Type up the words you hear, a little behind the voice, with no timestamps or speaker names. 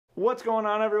What's going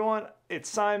on, everyone? It's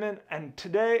Simon, and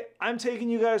today I'm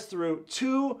taking you guys through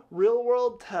two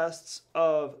real-world tests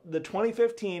of the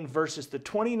 2015 versus the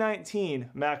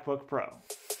 2019 MacBook Pro.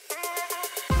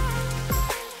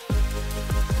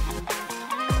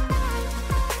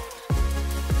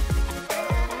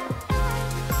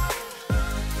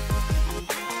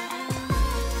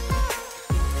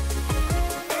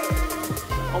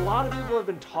 A lot of people have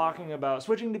been talking about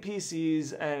switching to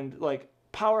PCs and like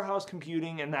powerhouse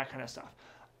computing and that kind of stuff.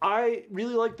 I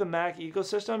really like the Mac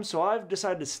ecosystem, so I've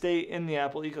decided to stay in the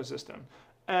Apple ecosystem.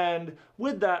 And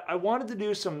with that, I wanted to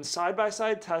do some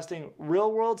side-by-side testing,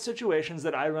 real-world situations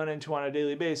that I run into on a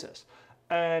daily basis.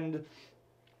 And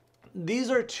these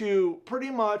are two pretty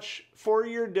much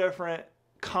 4-year different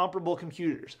comparable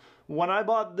computers. When I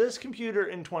bought this computer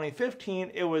in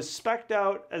 2015, it was spec'd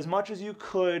out as much as you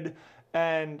could,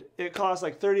 and it cost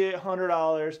like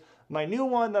 $3,800. My new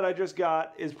one that I just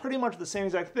got is pretty much the same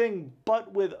exact thing, but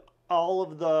with all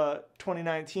of the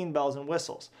 2019 bells and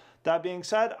whistles. That being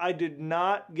said, I did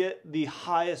not get the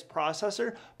highest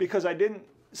processor because I didn't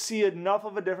see enough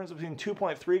of a difference between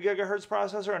 2.3 gigahertz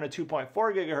processor and a 2.4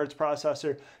 gigahertz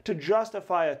processor to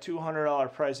justify a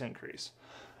 $200 price increase.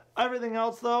 Everything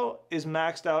else, though, is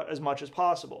maxed out as much as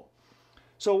possible.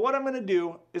 So what I'm going to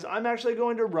do is I'm actually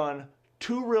going to run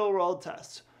two real-world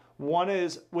tests. One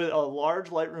is with a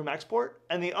large Lightroom export,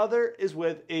 and the other is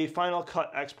with a Final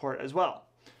Cut export as well.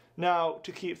 Now,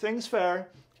 to keep things fair,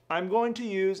 I'm going to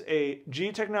use a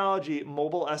G Technology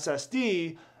mobile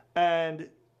SSD, and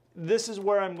this is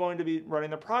where I'm going to be running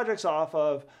the projects off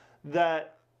of,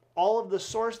 that all of the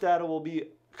source data will be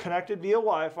connected via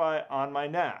Wi-Fi on my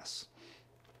NAS.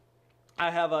 I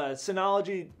have a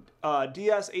Synology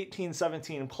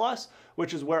DS1817 Plus,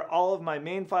 which is where all of my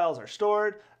main files are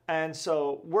stored. And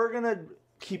so we're gonna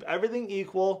keep everything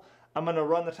equal. I'm gonna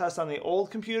run the test on the old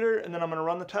computer, and then I'm gonna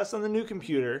run the test on the new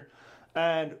computer,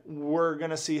 and we're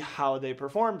gonna see how they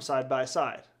perform side by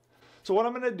side. So what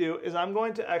I'm gonna do is I'm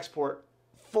going to export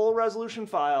full resolution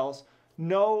files,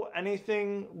 no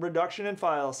anything reduction in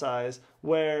file size,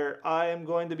 where I am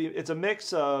going to be, it's a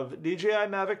mix of DJI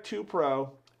Mavic 2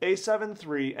 Pro, A7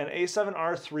 III, and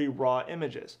A7R 3 raw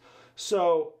images.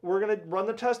 So we're going to run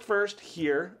the test first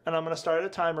here, and I'm going to start a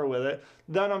timer with it.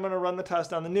 Then I'm going to run the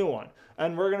test on the new one,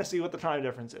 and we're going to see what the time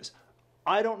difference is.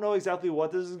 I don't know exactly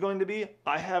what this is going to be.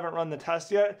 I haven't run the test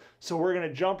yet, so we're going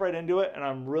to jump right into it, and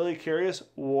I'm really curious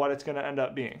what it's going to end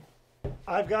up being.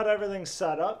 I've got everything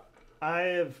set up.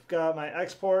 I've got my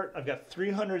export. I've got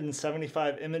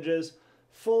 375 images,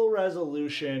 full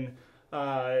resolution.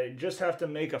 Just have to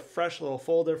make a fresh little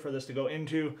folder for this to go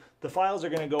into. The files are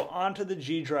going to go onto the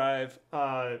G drive,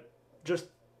 just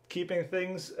keeping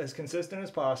things as consistent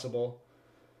as possible.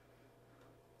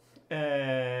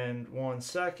 And 1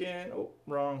 second, oh,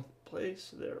 wrong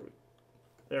place.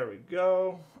 There we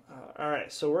go. All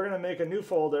right, so we're going to make a new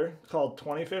folder called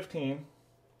 2015.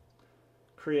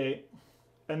 Create,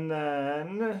 and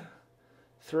then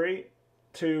 3,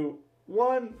 2,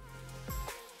 1.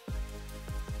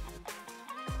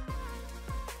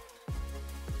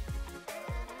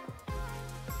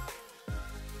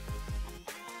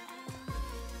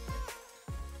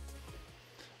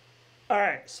 All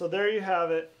right, so there you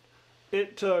have it.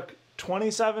 It took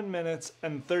 27 minutes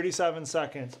and 37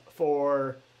 seconds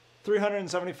for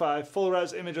 375 full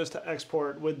res images to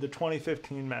export with the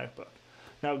 2015 MacBook.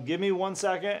 Now give me 1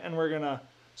 second and we're gonna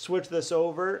switch this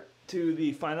over to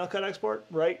the Final Cut export,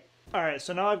 right? All right,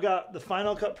 so now I've got the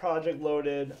Final Cut project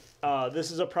loaded. This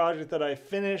is a project that I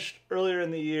finished earlier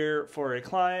in the year for a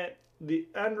client. The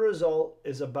end result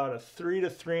is about a 3 to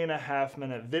 3.5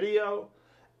 minute video.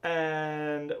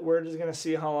 And we're just gonna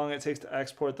see how long it takes to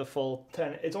export the full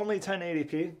 10. It's only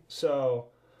 1080p, so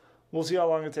we'll see how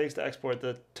long it takes to export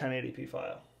the 1080p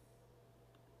file.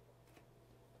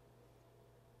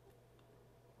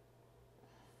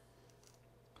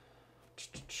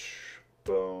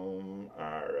 Boom. All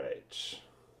right.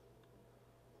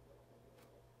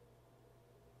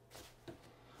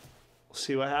 We'll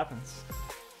see what happens.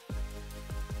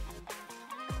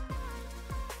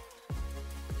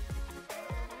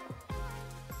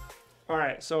 All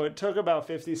right, so it took about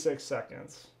 56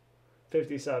 seconds,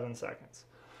 57 seconds.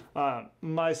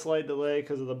 My slight delay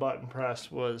because of the button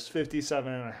press was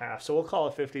 57.5, so we'll call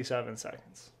it 57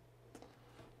 seconds.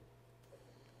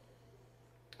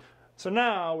 So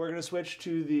now we're gonna switch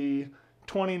to the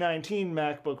 2019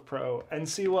 MacBook Pro and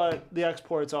see what the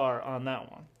exports are on that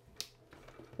one.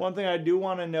 One thing I do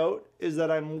wanna note is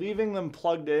that I'm leaving them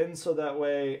plugged in so that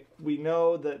way we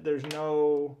know that there's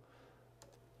no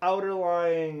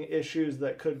outerlying issues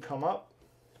that could come up.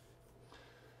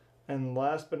 And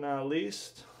last but not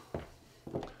least,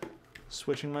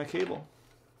 switching my cable.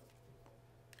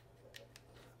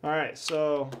 All right,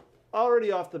 so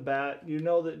already off the bat, you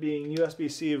know that being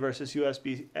USB-C versus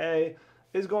USB-A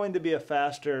is going to be a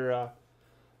faster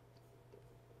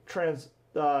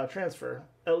transfer,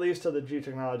 at least to the G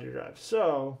Technology drive.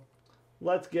 So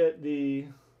let's get the,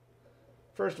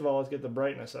 first of all, let's get the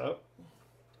brightness up.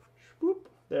 Whoop,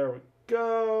 there we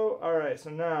go. All right,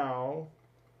 so now,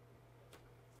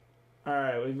 all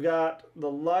right, we've got the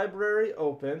library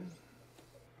open.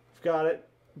 We've got it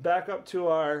back up to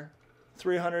our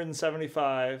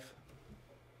 375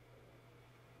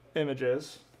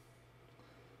 images.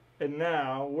 And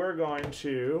now we're going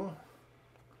to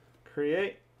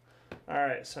create. All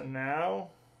right, so now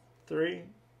 3,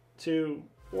 2,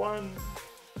 1.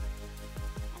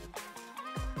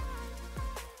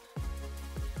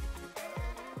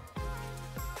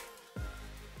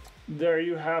 There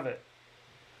you have it.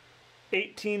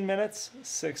 18 minutes,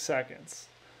 6 seconds.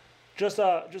 Just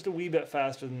a wee bit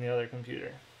faster than the other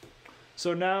computer.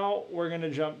 So now we're going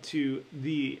to jump to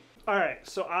the... All right,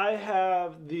 so I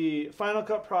have the Final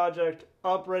Cut project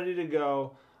up, ready to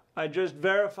go. I just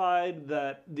verified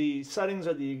that the settings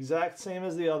are the exact same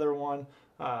as the other one.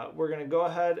 We're going to go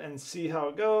ahead and see how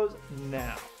it goes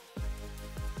now.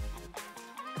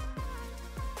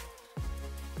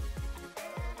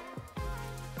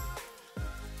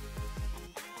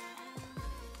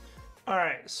 All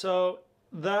right, so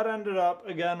that ended up,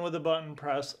 again with a button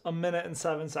press, 1 minute and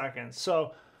 7 seconds.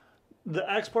 So the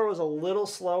export was a little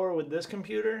slower with this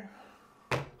computer,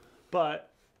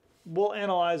 but we'll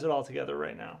analyze it all together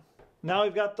right now. Now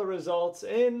we've got the results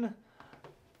in.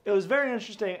 It was very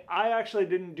interesting. I actually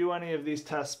didn't do any of these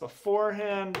tests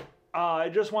beforehand. I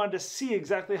just wanted to see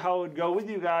exactly how it would go with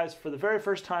you guys for the very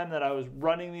first time that I was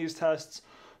running these tests.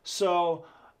 So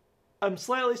I'm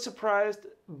slightly surprised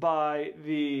by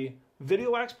the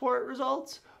video export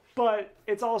results, but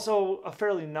it's also a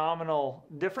fairly nominal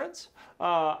difference.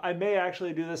 I may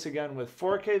actually do this again with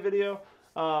 4K video,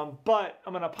 but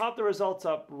I'm gonna pop the results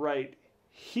up right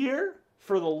here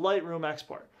for the Lightroom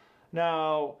export.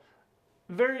 Now,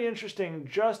 very interesting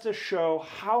just to show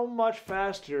how much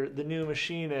faster the new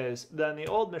machine is than the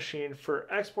old machine for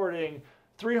exporting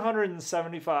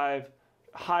 375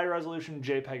 high resolution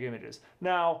JPEG images.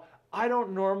 Now, I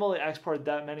don't normally export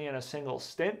that many in a single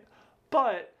stint,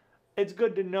 but it's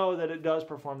good to know that it does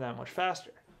perform that much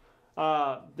faster.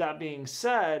 That being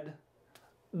said,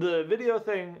 the video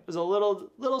thing is a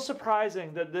little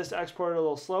surprising that this exported a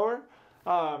little slower.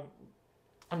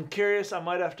 I'm curious, I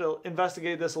might have to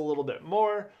investigate this a little bit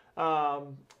more.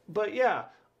 But yeah,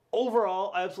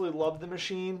 overall, I absolutely love the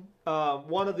machine.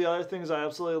 One of the other things I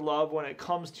absolutely love when it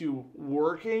comes to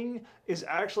working is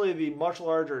actually the much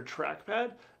larger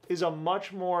trackpad is a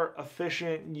much more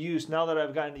efficient use now that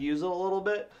I've gotten to use it a little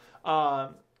bit.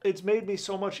 It's made me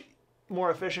so much more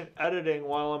efficient editing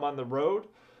while I'm on the road,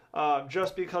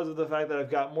 just because of the fact that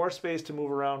I've got more space to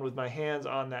move around with my hands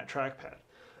on that trackpad.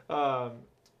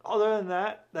 Other than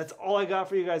that, that's all I got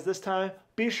for you guys this time.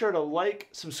 Be sure to like,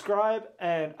 subscribe,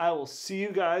 and I will see you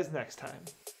guys next time.